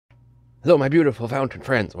Hello, my beautiful fountain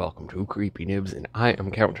friends. Welcome to Creepy Nibs, and I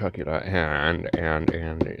am Count Chocula, and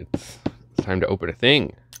it's time to open a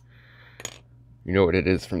thing. You know what it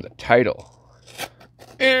is from the title.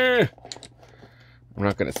 I'm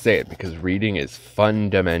not going to say it because reading is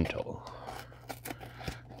fundamental.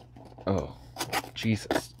 Oh,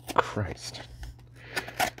 Jesus Christ.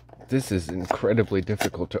 This is incredibly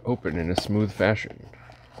difficult to open in a smooth fashion.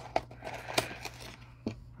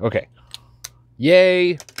 Okay.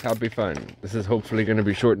 Yay! That'll be fun. This is hopefully going to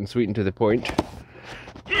be short and sweet and to the point.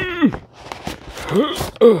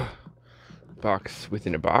 Box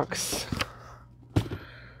within a box.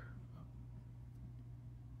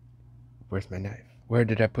 Where's my knife? Where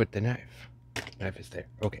did I put the knife? Knife is there.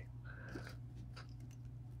 Okay.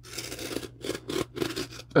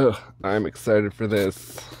 Ugh, I'm excited for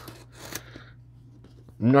this.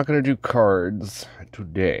 I'm not going to do cards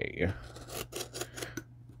today.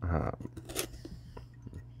 But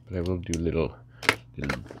I will do little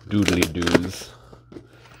doodly doos.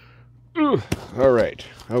 Alright.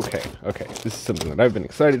 Okay. This is something that I've been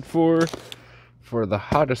excited for the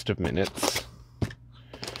hottest of minutes.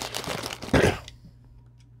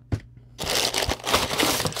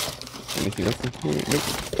 Anything else in here? Nope.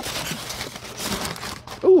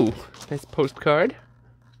 Ooh, nice postcard.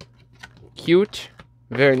 Cute.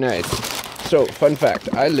 Very nice. So, fun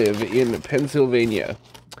fact, I live in Pennsylvania.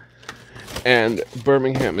 And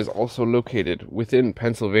Birmingham is also located within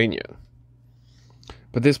Pennsylvania.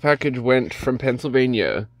 But this package went from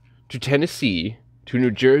Pennsylvania to Tennessee to New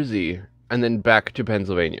Jersey and then back to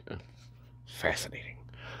Pennsylvania. Fascinating.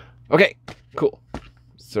 Okay, cool.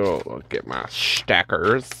 So I'll get my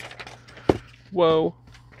stackers. Whoa.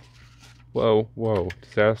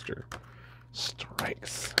 Disaster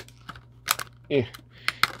strikes.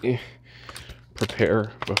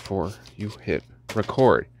 Prepare before you hit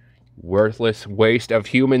record. Worthless waste of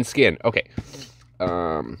human skin. Okay.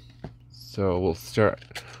 So we'll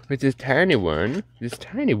start with this tiny one. This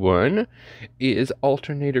tiny one is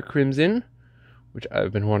Alternator Crimson, which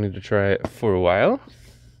I've been wanting to try for a while.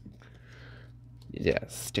 Yeah,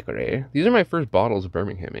 stickery. These are my first bottles of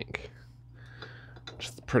Birmingham ink.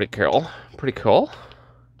 Just pretty cool. Pretty cool.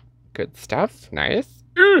 Good stuff. Nice.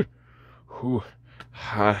 Ooh.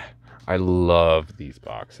 I love these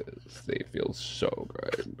boxes. They feel so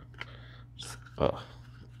good. Oh,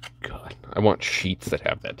 God. I want sheets that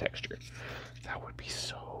have that texture. That would be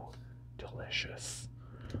so delicious.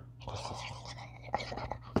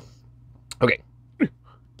 Okay.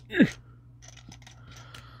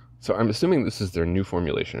 So I'm assuming this is their new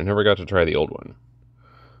formulation. I never got to try the old one.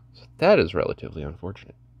 So that is relatively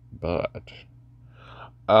unfortunate. But...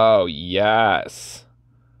 oh, yes.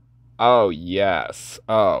 Oh, yes.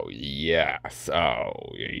 Oh, yes. Oh,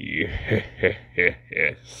 yes.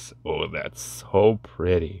 Oh, that's so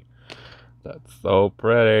pretty. That's so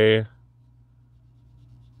pretty.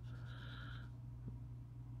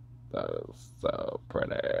 That is so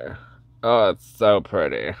pretty. Oh, it's so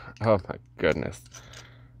pretty. Oh, my goodness.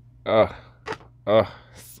 Oh,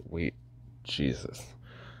 sweet Jesus.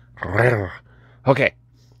 Okay,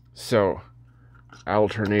 so,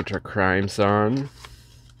 Alternator Crime Song.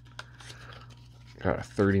 Got a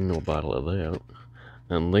 30 ml bottle of that.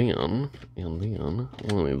 And then, one of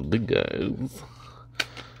these big guys.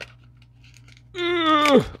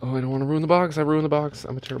 Oh, I don't want to ruin the box. I ruined the box.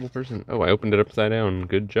 I'm a terrible person. Oh, I opened it upside down.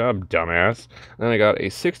 Good job, dumbass. And then I got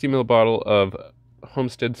a 60 ml bottle of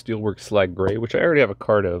Homestead Steelworks Slag Gray, which I already have a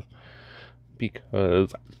card of.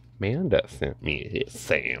 Because Amanda sent me a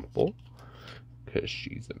sample. Because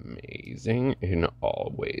she's amazing in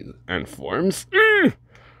all ways and forms.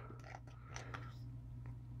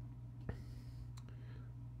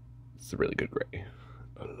 It's a really good gray.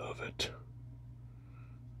 I love it.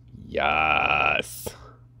 Yes.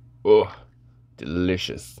 Oh,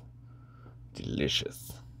 delicious.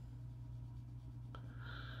 Delicious.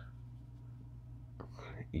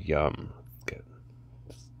 Yum. Get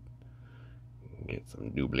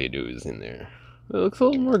some doobly-doos in there. It looks a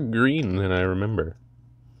little more green than I remember.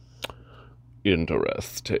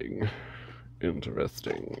 Interesting. No,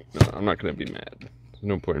 I'm not going to be mad. There's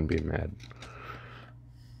no point in being mad.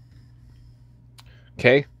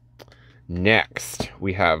 Okay. Next,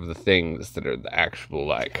 we have the things that are the actual,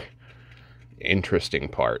 like, interesting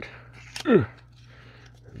part.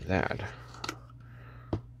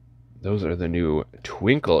 Those are the new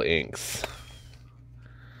Twinkle inks.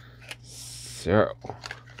 So,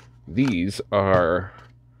 these are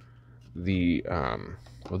the,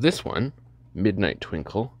 well, this one, Midnight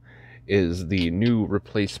Twinkle, is the new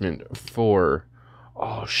replacement for,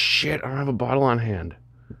 oh shit, I don't have a bottle on hand.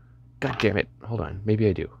 God damn it. Hold on, maybe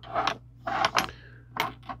I do.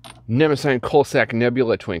 Nemesis Coalsack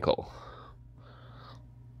Nebula Twinkle.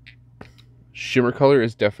 Shimmer color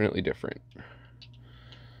is definitely different.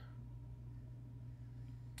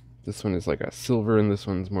 This one is like a silver, and this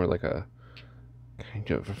one's more like a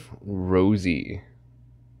kind of rosy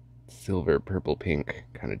silver, purple, pink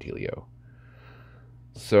kind of dealio.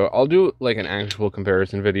 So I'll do like an actual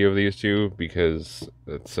comparison video of these two because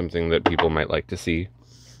that's something that people might like to see.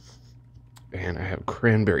 And I have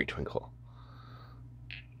Cranberry Twinkle.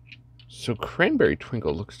 So Cranberry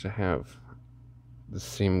Twinkle looks to have the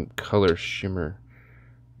same color shimmer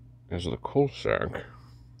as the Coalsack. All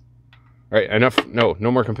right, enough. No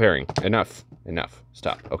more comparing. Enough.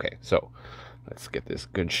 Stop. Okay, so let's get this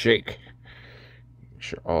good shake. Make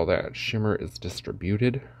sure all that shimmer is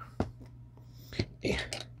distributed. Yeah.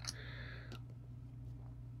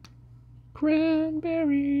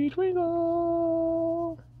 Cranberry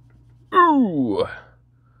Twinkle. Ooh.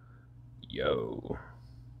 Yo.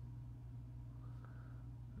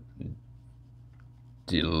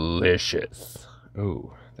 Delicious.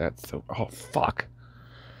 Oh, that's so... Oh, fuck.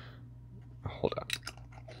 Hold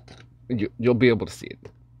on. You'll be able to see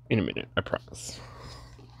it in a minute, I promise.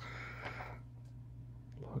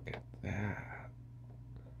 Look at that.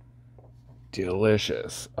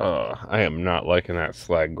 Delicious. Oh, I am not liking that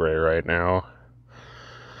Slag gray right now.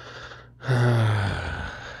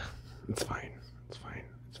 It's fine. It's fine.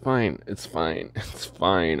 It's fine. It's fine. It's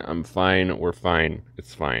fine. I'm fine. We're fine.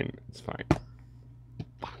 It's fine. It's fine.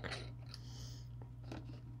 Fuck.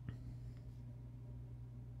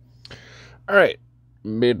 All right.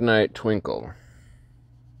 Midnight Twinkle.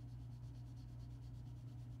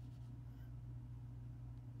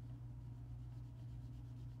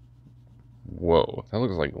 Whoa, that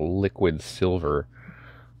looks like liquid silver.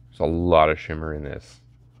 There's a lot of shimmer in this.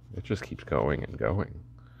 It just keeps going and going.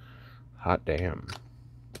 Hot damn.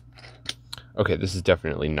 Okay, this is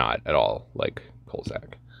definitely not at all like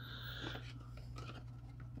Coalsack.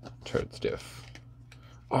 Toad stiff.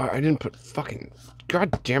 Oh, I didn't put fucking...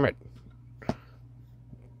 God damn it.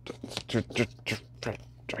 I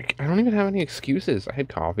don't even have any excuses. I had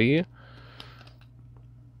coffee.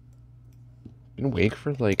 Been awake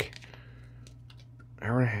for like an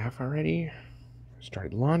hour and a half already.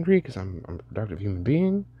 Started laundry because I'm a productive human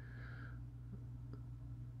being.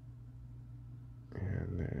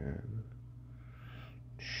 And then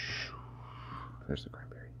there's the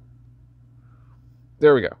cranberry.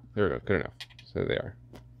 There we go. There we go. Good enough. So there they are.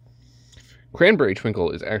 Cranberry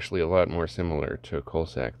Twinkle is actually a lot more similar to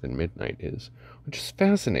Coalsack than Midnight is, which is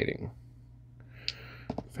fascinating.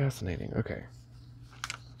 Fascinating. Okay.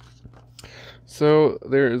 So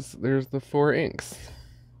there's the 4 inks.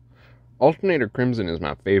 Alternator Crimson is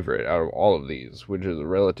my favorite out of all of these, which is a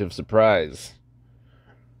relative surprise.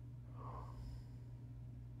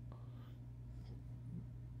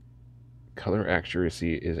 Color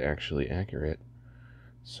accuracy is actually accurate,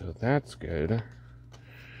 so that's good.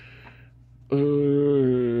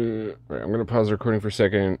 Right, I'm going to pause the recording for a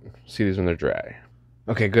second, see these when they're dry.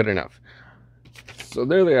 Okay, good enough. So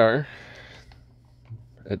there they are.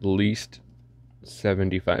 At least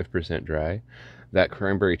 75% dry. That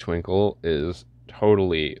Cranberry Twinkle is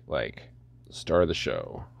totally, like, star of the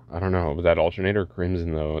show. I don't know, but that Alternator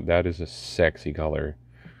Crimson, though, that is a sexy color.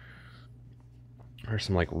 There's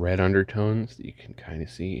some, like, red undertones that you can kind of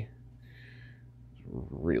see. It's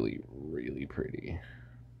really, really pretty.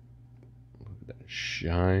 Look at that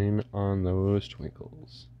shine on those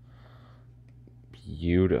twinkles.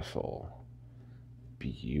 Beautiful.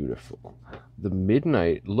 Beautiful. The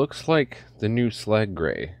Midnight looks like the new Slag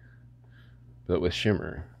Gray, but with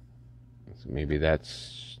shimmer. So maybe that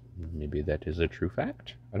is a true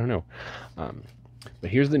fact. I don't know.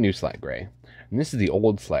 But here's the new Slag Gray, and this is the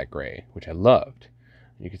old Slag Gray, which I loved.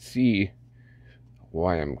 You can see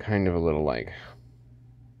why I'm kind of a little like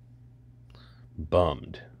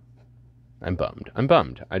bummed. I'm bummed.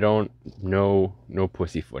 I don't know, no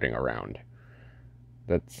pussyfooting around.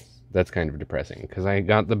 That's kind of depressing because I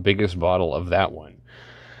got the biggest bottle of that one.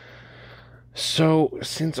 So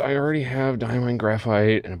since I already have diamond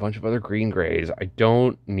graphite and a bunch of other green grays, I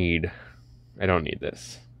don't need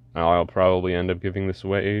this. I'll probably end up giving this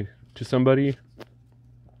away to somebody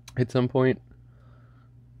at some point.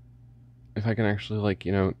 If I can actually, like,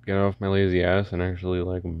 you know, get off my lazy ass and actually,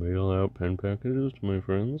 like, mail out pen packages to my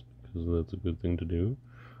friends, because that's a good thing to do.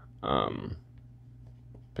 But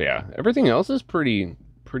yeah, everything else is pretty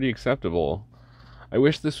acceptable. I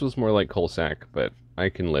wish this was more like Coalsack, but I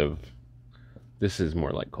can live. This is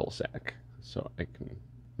more like Coalsack, so I can,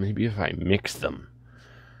 maybe if I mix them,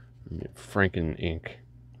 Franken ink,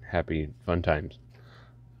 happy fun times.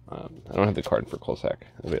 I don't have the card for Coalsack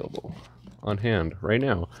available on hand right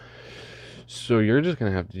now. So you're just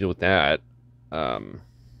gonna have to deal with that. I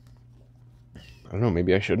don't know,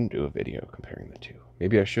 maybe I shouldn't do a video comparing the two.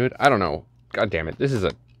 Maybe I should. I don't know. God damn it. This is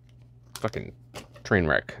a fucking train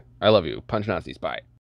wreck. I love you. Punch Nazis. Bye.